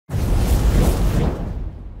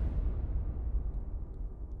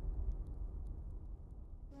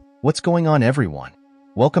What's going on, everyone?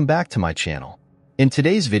 Welcome back to my channel. In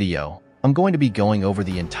today's video, I'm going to be going over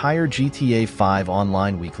the entire GTA 5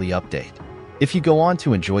 online weekly update. If you go on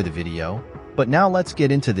to enjoy the video, but now let's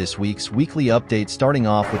get into this week's weekly update, starting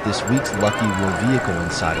off with this week's Lucky Wheel vehicle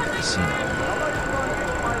inside of the casino.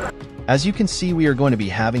 As you can see, we are going to be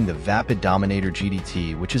having the Vapid Dominator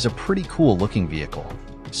GDT, which is a pretty cool looking vehicle.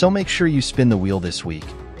 So make sure you spin the wheel this week,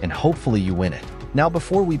 and hopefully you win it. Now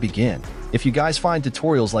before we begin, if you guys find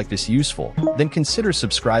tutorials like this useful, then consider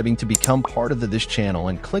subscribing to become part of this channel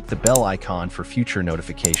and click the bell icon for future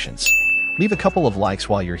notifications. Leave a couple of likes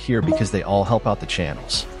while you're here because they all help out the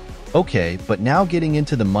channels. Okay, but now getting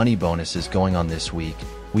into the money bonuses going on this week,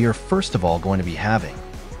 we are first of all going to be having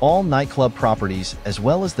all Nightclub properties as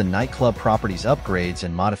well as the Nightclub properties upgrades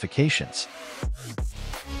and modifications.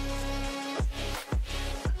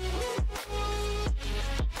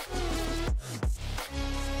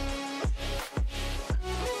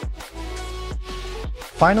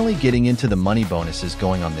 Finally, getting into the money bonuses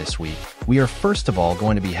going on this week, we are first of all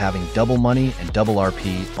going to be having double money and double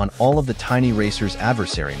RP on all of the Tiny Racers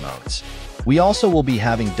adversary modes. We also will be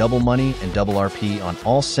having double money and double RP on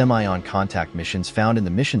all semi-on contact missions found in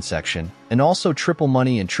the mission section, and also triple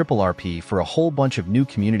money and triple RP for a whole bunch of new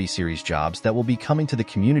Community Series jobs that will be coming to the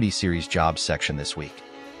Community Series jobs section this week.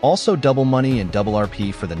 Also double money and double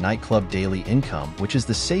RP for the Nightclub daily income, which is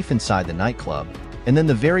the safe inside the Nightclub. And then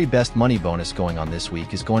the very best money bonus going on this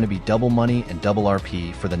week is going to be double money and double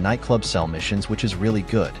RP for the Nightclub sell missions, which is really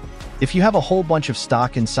good. If you have a whole bunch of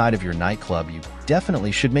stock inside of your Nightclub, you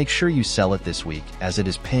definitely should make sure you sell it this week, as it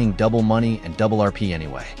is paying double money and double RP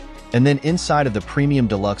anyway. And then inside of the Premium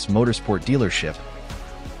Deluxe Motorsport dealership,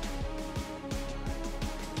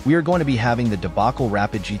 we are going to be having the Debacle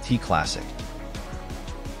Rapid GT Classic,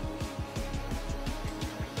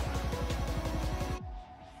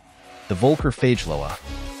 the Volker Fageloa,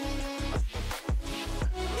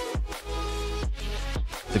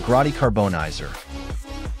 the Grotti Carbonizer,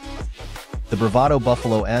 the Bravado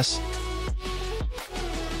Buffalo S,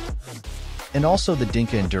 and also the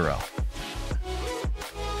Dinka Enduro.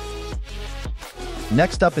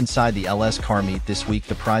 Next up inside the LS car meet this week,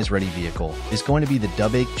 the prize-ready vehicle is going to be the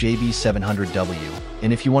Dubake JB700W,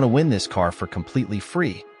 and if you want to win this car for completely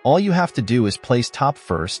free, all you have to do is place top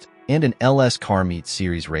first and an LS Car Meet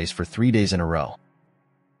Series race for 3 days in a row.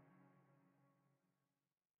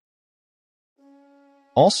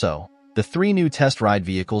 Also, the 3 new test ride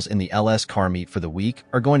vehicles in the LS Car Meet for the week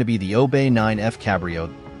are going to be the Obey 9F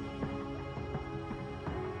Cabrio,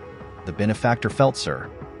 the Benefactor Feltzer,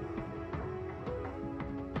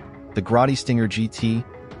 the Grotti Stinger GT,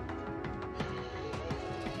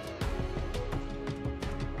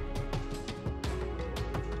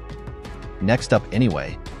 Next up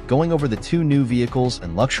anyway, going over the 2 new vehicles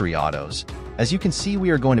and luxury autos, as you can see, we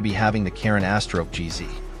are going to be having the Karin Astroke GZ,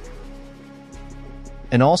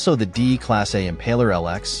 and also the DE Class A Impaler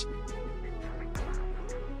LX,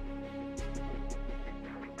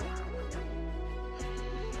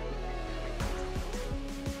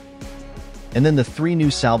 and then the 3 new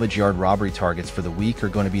salvage yard robbery targets for the week are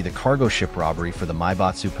going to be the cargo ship robbery for the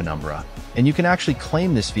Maibatsu Penumbra, and you can actually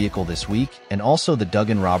claim this vehicle this week, and also the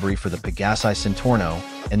Duggan robbery for the Pegassi Centorno,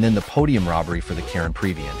 and then the podium robbery for the Karin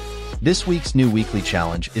Previan. This week's new weekly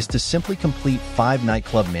challenge is to simply complete 5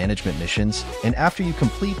 Nightclub management missions, and after you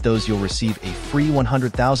complete those, you'll receive a free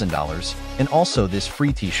 $100,000 and also this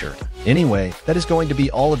free t-shirt. Anyway, that is going to be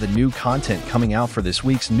all of the new content coming out for this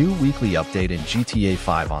week's new weekly update in GTA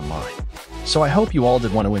 5 Online. So I hope you all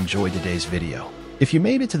did want to enjoy today's video. If you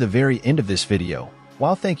made it to the very end of this video,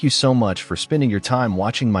 well, thank you so much for spending your time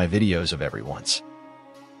watching my videos of everyone's.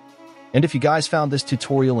 And if you guys found this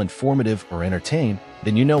tutorial informative or entertaining,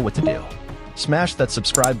 then you know what to do. Smash that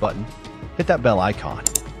subscribe button, hit that bell icon,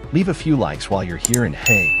 leave a few likes while you're here, and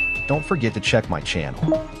hey, don't forget to check my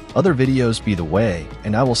channel. Other videos be the way,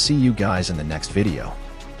 and I will see you guys in the next video.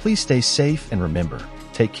 Please stay safe and remember,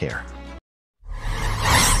 take care.